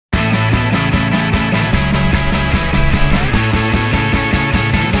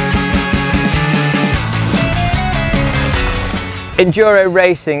Enduro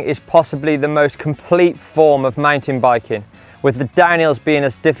racing is possibly the most complete form of mountain biking, with the downhills being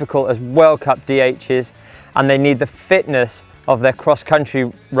as difficult as World Cup DHs, and they need the fitness of their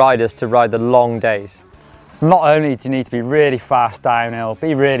cross-country riders to ride the long days. Not only do you need to be really fast downhill,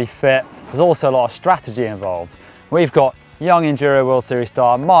 be really fit, there's also a lot of strategy involved. We've got young Enduro World Series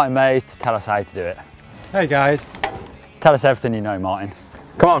star Martin Maes to tell us how to do it. Hey guys. Tell us everything you know, Martin.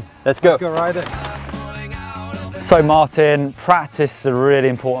 Come on, let's go. Let's go ride it. So Martin, practice is a really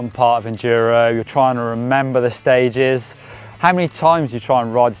important part of Enduro. You're trying to remember the stages. How many times do you try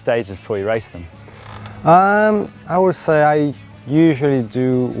and ride the stages before you race them? I would say I usually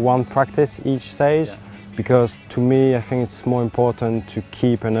do one practice each stage, because to me I think it's more important to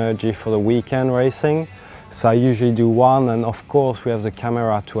keep energy for the weekend racing. So I usually do one, and of course we have the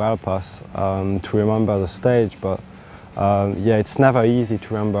camera to help us to remember the stage, but yeah, it's never easy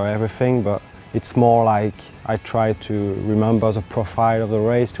to remember everything, but it's more like I try to remember the profile of the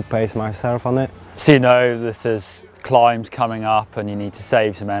race to pace myself on it. So you know that there's climbs coming up and you need to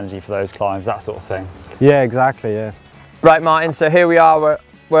save some energy for those climbs, that sort of thing. Yeah, exactly, yeah. Right, Martin, so here we are,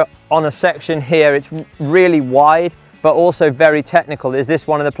 we're on a section here. It's really wide, but also very technical. Is this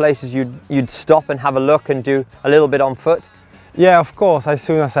one of the places you'd stop and have a look and do a little bit on foot? Yeah, of course. As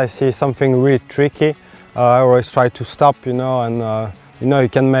soon as I see something really tricky, I always try to stop, you know, and you know, you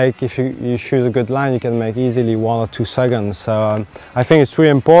can make, if you choose a good line, you can make easily 1 or 2 seconds. So I think it's really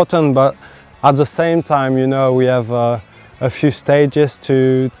important, but at the same time, you know, we have a few stages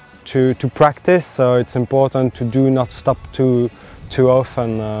to practice, so it's important to not stop too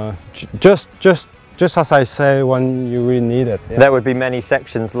often. Just as I say, when you really need it. Yeah. There would be many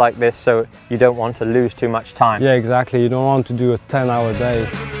sections like this, so you don't want to lose too much time. Yeah, exactly. You don't want to do a 10-hour day.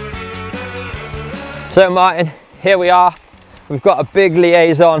 So Martin, here we are. We've got a big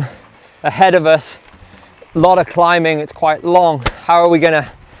liaison ahead of us. A lot of climbing, it's quite long. How are we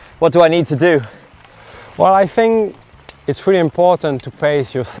gonna, what do I need to do? Well, I think it's really important to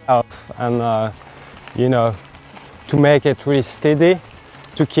pace yourself and, you know, to make it really steady,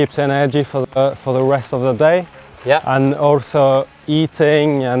 to keep the energy for the rest of the day. Yeah. And also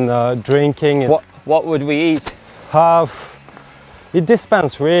eating and drinking. What would we eat? It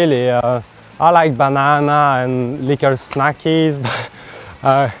depends really. I like banana and liquor snackies.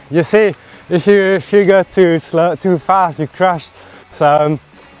 You see, if you go too fast, you crash. So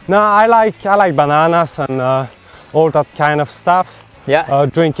no, I like bananas and all that kind of stuff. Yeah.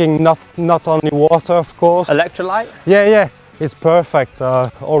 Drinking not only water, of course. Electrolyte? Yeah, it's perfect.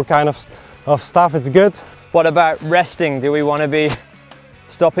 All kind of stuff. It's good. What about resting? Do we want to be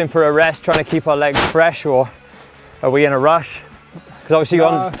stopping for a rest, trying to keep our legs fresh, or are we in a rush? Because obviously you're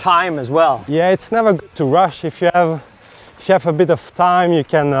on time as well. Yeah, it's never good to rush. If you have a bit of time, you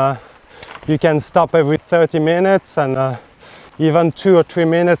can stop every 30 minutes, and even 2 or 3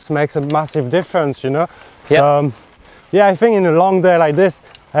 minutes makes a massive difference, you know. So yeah, I think in a long day like this,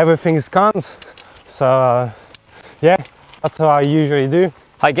 everything counts. So yeah, that's how I usually do.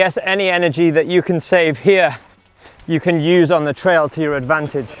 I guess any energy that you can save here, you can use on the trail to your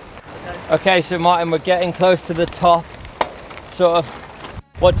advantage. Okay, so Martin, we're getting close to the top. Sort of,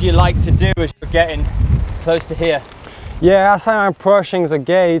 what do you like to do as you're getting close to here? Yeah, as I'm approaching the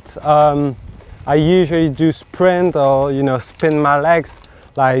gate, I usually do sprint or, you know, spin my legs,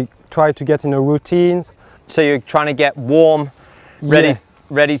 like try to get in a routine. So you're trying to get warm,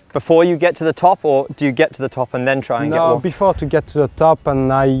 ready before you get to the top, or do you get to the top and then try and get warm? No, before to get to the top,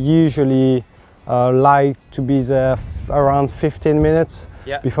 and I usually like to be there around 15 minutes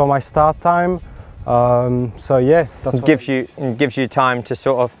before my start time. So yeah, that's it gives you time to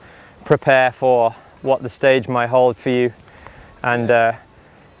sort of prepare for what the stage might hold for you, and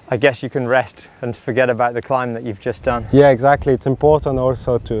I guess you can rest and forget about the climb that you've just done. Yeah, exactly. It's important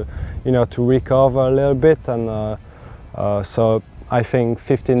also to, you know, to recover a little bit, and so I think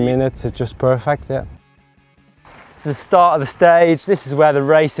 15 minutes is just perfect. Yeah. It's the start of the stage. This is where the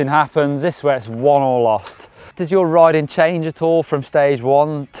racing happens. This is where it's won or lost. Does your riding change at all from stage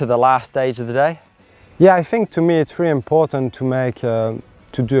 1 to the last stage of the day? Yeah, I think to me it's really important to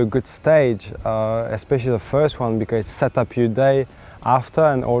do a good stage, especially the first one, because it sets up your day after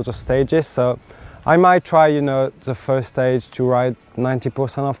and all the stages. So I might try, you know, the first stage to ride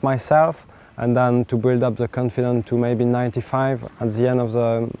 90% of myself, and then to build up the confidence to maybe 95 at the end of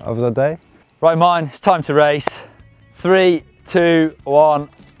the day. Right, Martin, it's time to race. 3, 2, 1,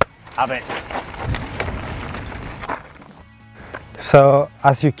 have it. So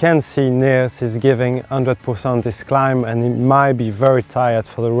as you can see, Niels is giving 100% this climb, and he might be very tired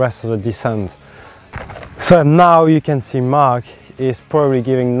for the rest of the descent. So now you can see Mark is probably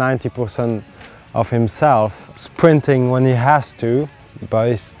giving 90% of himself, sprinting when he has to, but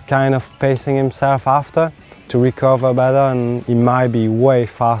he's kind of pacing himself after to recover better, and he might be way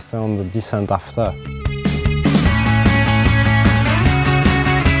faster on the descent after.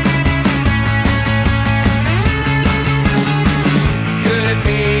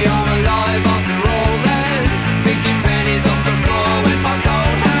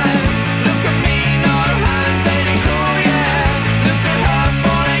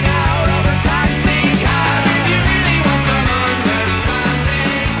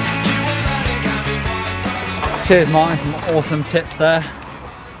 Cheers Martin, some awesome tips there.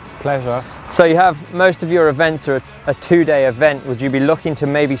 Pleasure. So you have most of your events are a 2-day event. Would you be looking to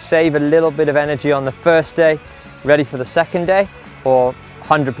maybe save a little bit of energy on the first day, ready for the second day, or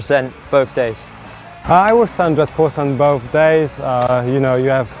 100% both days? I was 100% both days. You know, you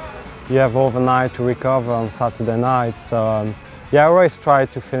have overnight to recover on Saturday night. So yeah, I always try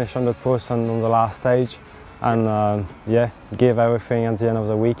to finish 100% on the last stage, and yeah, give everything at the end of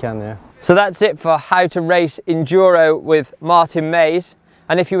the weekend. Yeah. So that's it for how to race enduro with Martin Maes.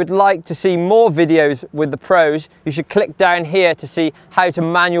 And if you would like to see more videos with the pros, you should click down here to see how to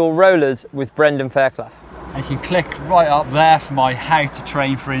manual rollers with Brendan Fairclough. And if you click right up there for my how to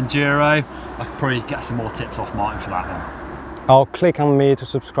train for enduro, I could probably get some more tips off Martin for that then. Or click on me to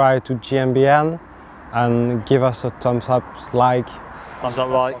subscribe to GMBN and give us a thumbs up like. Thumbs up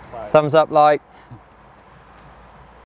like. Thumbs up like.